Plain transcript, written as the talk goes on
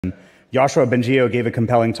Yoshua Bengio gave a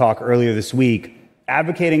compelling talk earlier this week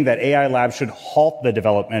advocating that AI labs should halt the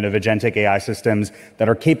development of agentic AI systems that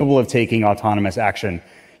are capable of taking autonomous action.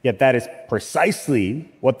 Yet that is precisely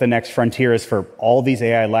what the next frontier is for all these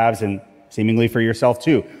AI labs and seemingly for yourself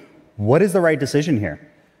too. What is the right decision here?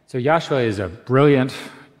 So Yoshua is a brilliant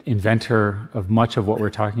inventor of much of what we're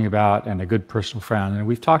talking about and a good personal friend, and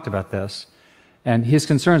we've talked about this. And his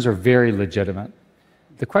concerns are very legitimate.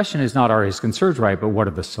 The question is not, are his concerns right, but what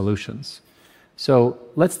are the solutions? So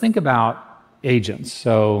let's think about agents.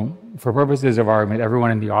 So for purposes of argument,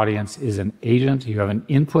 everyone in the audience is an agent. You have an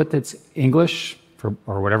input that's English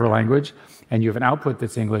or whatever language, and you have an output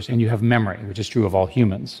that's English, and you have memory, which is true of all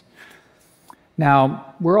humans.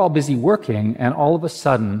 Now, we're all busy working, and all of a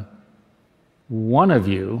sudden, one of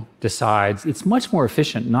you decides it's much more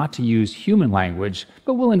efficient not to use human language,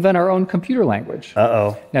 but we'll invent our own computer language.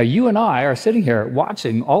 Uh-oh. Now, you and I are sitting here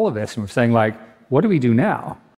watching all of this, and we're saying, like, what do we do now?